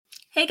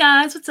Hey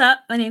guys, what's up?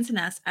 My name's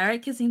Ines. I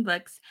write kissing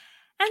books,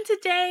 and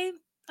today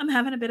I'm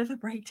having a bit of a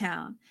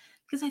breakdown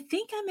because I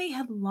think I may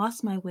have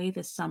lost my way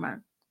this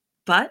summer.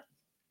 But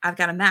I've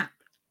got a map.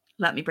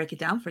 Let me break it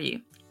down for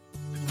you.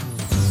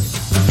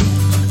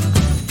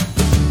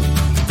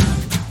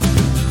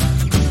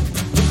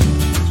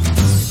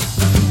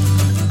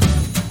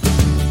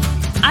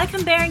 I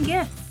comparing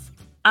gifts.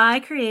 I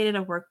created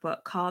a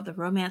workbook called the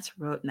Romance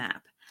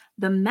Roadmap.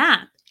 The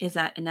map is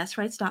at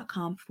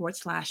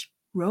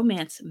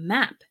ineswrites.com/romance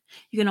map.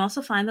 You can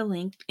also find the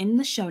link in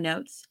the show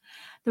notes.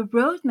 The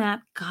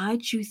roadmap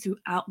guides you through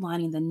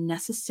outlining the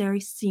necessary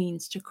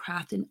scenes to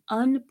craft an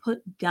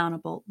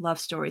unputdownable love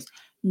stories.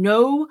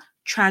 No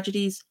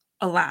tragedies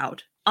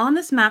allowed. On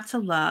this map to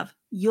love,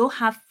 you'll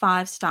have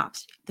 5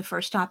 stops. The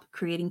first stop,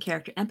 creating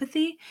character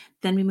empathy.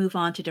 Then we move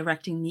on to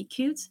directing meet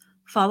cutes,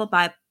 followed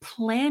by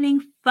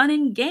planning fun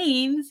and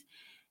games.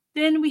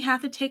 Then we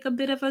have to take a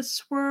bit of a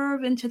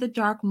swerve into the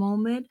dark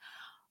moment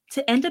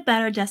to end up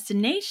at our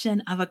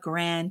destination of a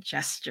grand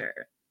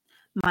gesture.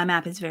 My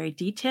map is very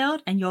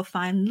detailed, and you'll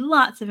find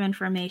lots of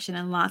information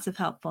and lots of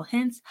helpful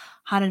hints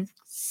how to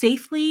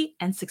safely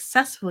and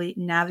successfully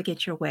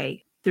navigate your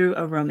way through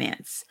a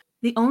romance.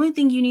 The only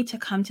thing you need to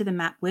come to the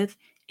map with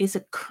is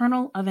a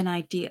kernel of an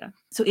idea.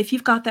 So if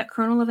you've got that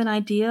kernel of an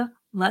idea,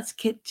 let's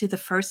get to the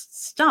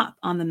first stop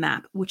on the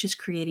map, which is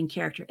creating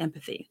character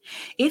empathy.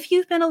 If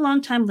you've been a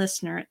long-time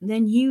listener,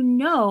 then you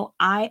know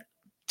I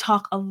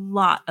talk a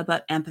lot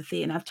about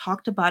empathy, and I've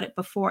talked about it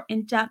before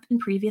in depth in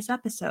previous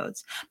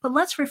episodes. But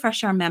let's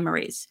refresh our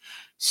memories.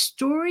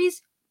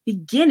 Stories'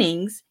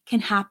 beginnings can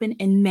happen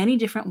in many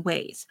different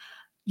ways.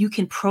 You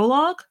can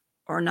prologue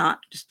or not,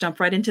 just jump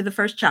right into the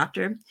first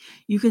chapter.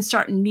 You can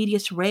start in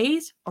medias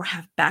res or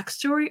have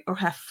backstory or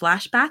have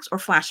flashbacks or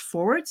flash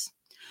forwards.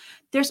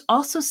 There's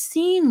also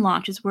scene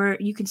launches where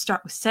you can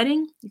start with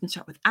setting, you can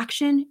start with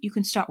action, you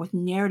can start with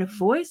narrative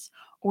voice,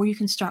 or you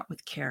can start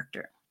with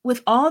character.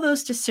 With all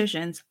those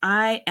decisions,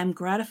 I am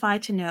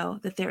gratified to know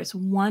that there is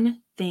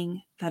one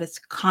thing that is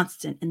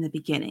constant in the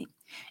beginning,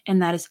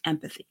 and that is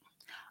empathy.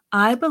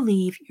 I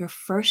believe your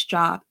first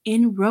job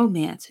in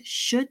romance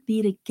should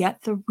be to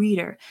get the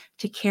reader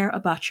to care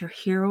about your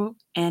hero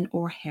and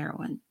or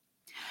heroine.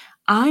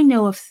 I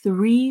know of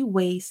 3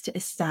 ways to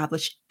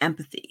establish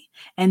empathy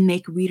and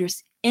make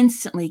readers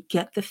instantly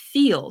get the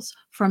feels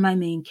from my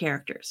main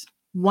characters.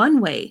 One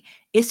way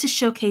is to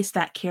showcase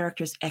that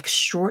character's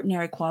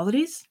extraordinary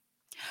qualities.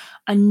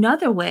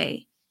 Another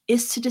way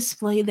is to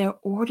display their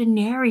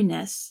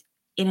ordinariness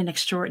in an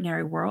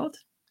extraordinary world.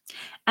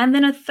 And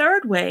then a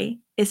third way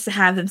is to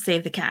have them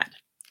save the cat,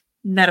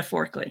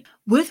 metaphorically.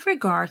 With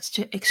regards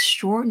to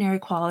extraordinary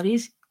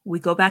qualities, we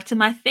go back to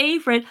my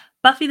favorite,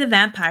 Buffy the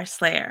Vampire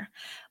Slayer.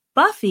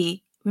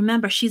 Buffy,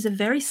 remember, she's a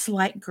very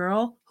slight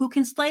girl who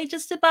can slay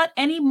just about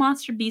any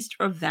monster, beast,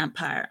 or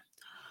vampire.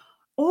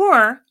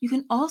 Or you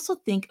can also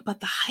think about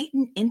the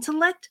heightened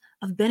intellect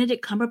of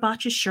Benedict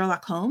Cumberbatch's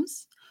Sherlock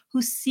Holmes,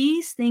 who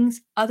sees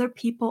things other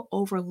people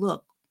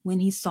overlook when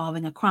he's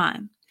solving a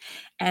crime.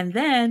 And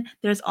then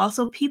there's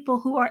also people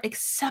who are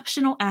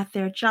exceptional at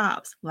their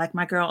jobs, like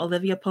my girl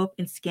Olivia Pope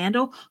in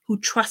Scandal, who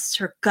trusts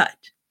her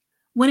gut.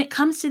 When it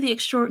comes to the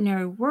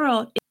extraordinary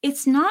world,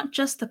 it's not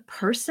just the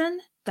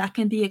person that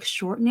can be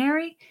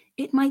extraordinary,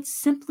 it might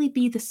simply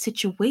be the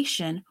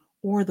situation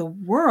or the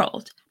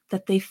world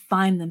that they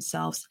find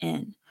themselves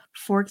in.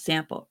 For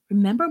example,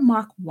 remember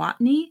Mark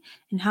Watney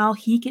and how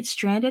he gets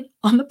stranded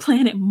on the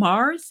planet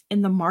Mars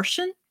in The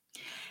Martian?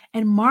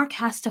 And Mark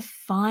has to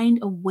find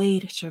a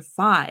way to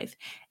survive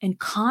and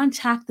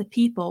contact the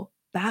people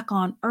back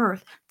on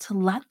Earth to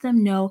let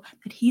them know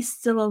that he's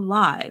still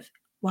alive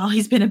while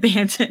he's been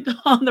abandoned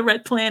on the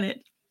red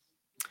planet.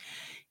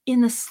 In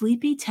the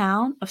sleepy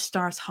town of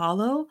Stars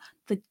Hollow,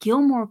 the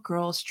Gilmore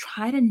girls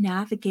try to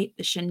navigate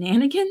the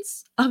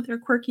shenanigans of their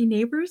quirky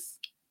neighbors.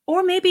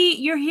 Or maybe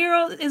your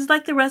hero is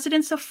like the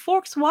residents of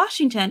Forks,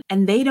 Washington,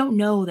 and they don't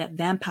know that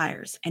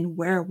vampires and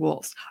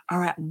werewolves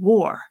are at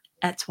war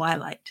at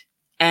twilight.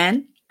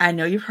 And I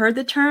know you've heard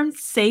the term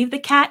save the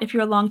cat if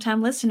you're a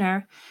longtime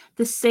listener.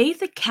 The save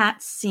the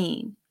cat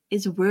scene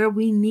is where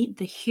we meet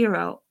the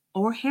hero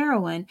or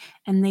heroine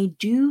and they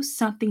do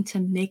something to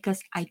make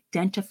us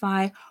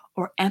identify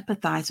or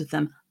empathize with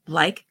them,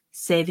 like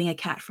saving a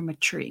cat from a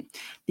tree.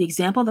 The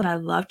example that I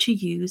love to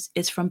use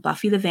is from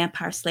Buffy the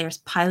Vampire Slayer's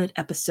pilot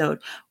episode,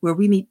 where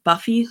we meet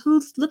Buffy,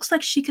 who looks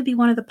like she could be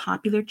one of the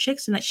popular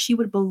chicks and that she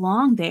would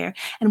belong there.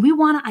 And we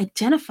want to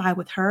identify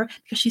with her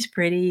because she's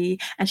pretty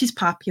and she's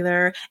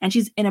popular and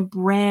she's in a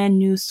brand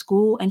new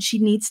school and she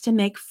needs to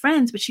make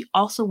friends, but she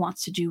also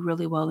wants to do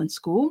really well in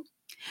school.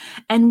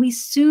 And we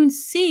soon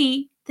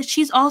see that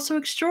she's also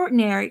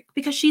extraordinary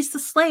because she's the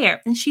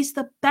slayer and she's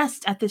the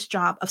best at this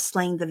job of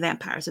slaying the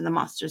vampires and the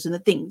monsters and the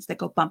things that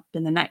go bump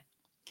in the night.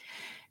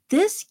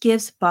 This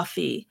gives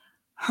Buffy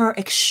her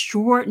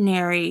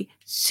extraordinary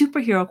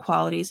superhero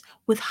qualities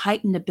with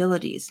heightened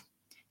abilities.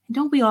 And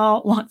don't we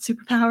all want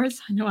superpowers?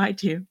 I know I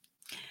do.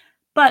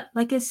 But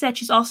like I said,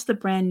 she's also the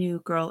brand new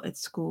girl at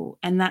school,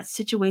 and that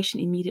situation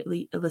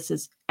immediately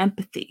elicits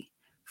empathy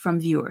from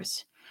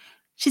viewers.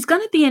 She's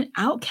going to be an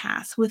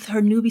outcast with her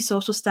newbie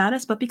social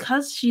status, but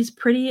because she's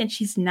pretty and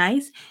she's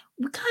nice,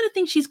 we kind of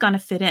think she's going to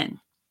fit in.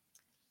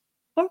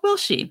 Or will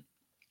she?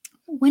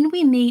 When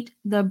we meet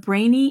the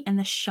brainy and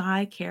the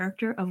shy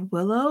character of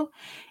Willow,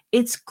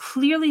 it's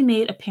clearly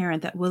made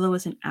apparent that Willow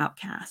is an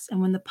outcast.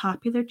 And when the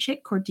popular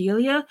chick,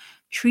 Cordelia,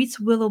 treats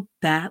Willow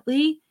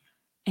badly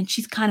and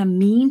she's kind of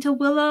mean to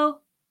Willow,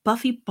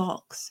 Buffy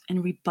balks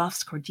and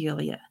rebuffs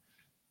Cordelia.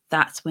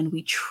 That's when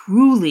we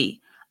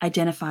truly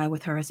identify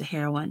with her as a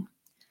heroine.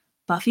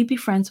 Buffy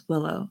befriends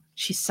Willow.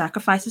 She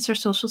sacrifices her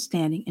social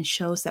standing and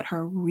shows that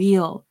her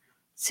real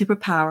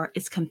superpower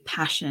is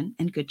compassion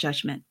and good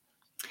judgment.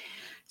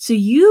 So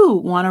you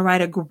want to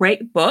write a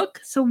great book,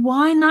 so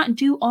why not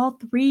do all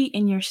three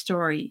in your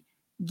story?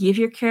 Give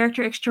your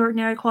character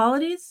extraordinary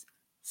qualities,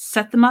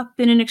 set them up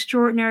in an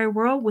extraordinary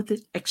world with an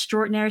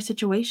extraordinary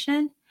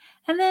situation,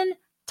 and then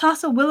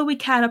toss a willowy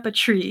cat up a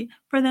tree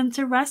for them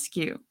to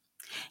rescue.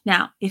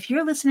 Now, if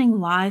you're listening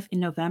live in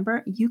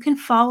November, you can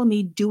follow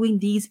me doing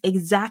these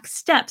exact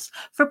steps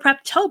for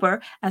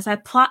Preptober as I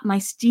plot my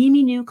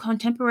steamy new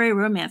contemporary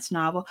romance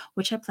novel,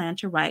 which I plan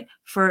to write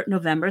for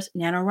November's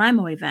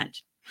NaNoWriMo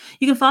event.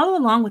 You can follow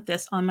along with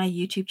this on my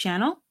YouTube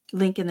channel,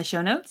 link in the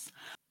show notes.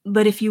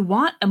 But if you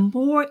want a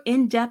more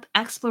in-depth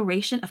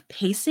exploration of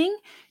pacing,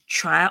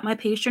 try out my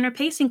Page Turner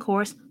pacing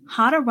course,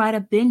 How to Write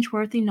a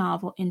Binge-Worthy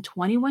Novel in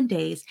 21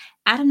 Days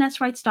at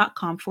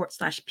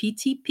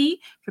AnnetteWrites.com/PTP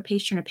for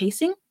Page Turner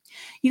pacing.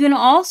 You can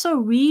also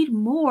read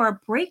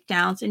more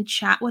breakdowns and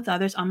chat with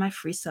others on my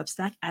free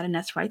Substack at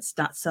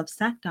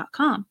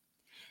AnnetteWrites.substack.com.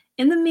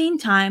 In the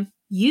meantime,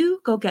 you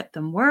go get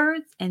them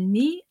words, and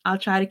me, I'll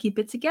try to keep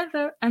it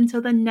together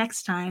until the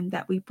next time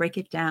that we break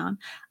it down.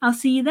 I'll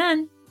see you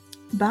then.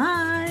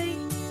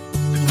 Bye.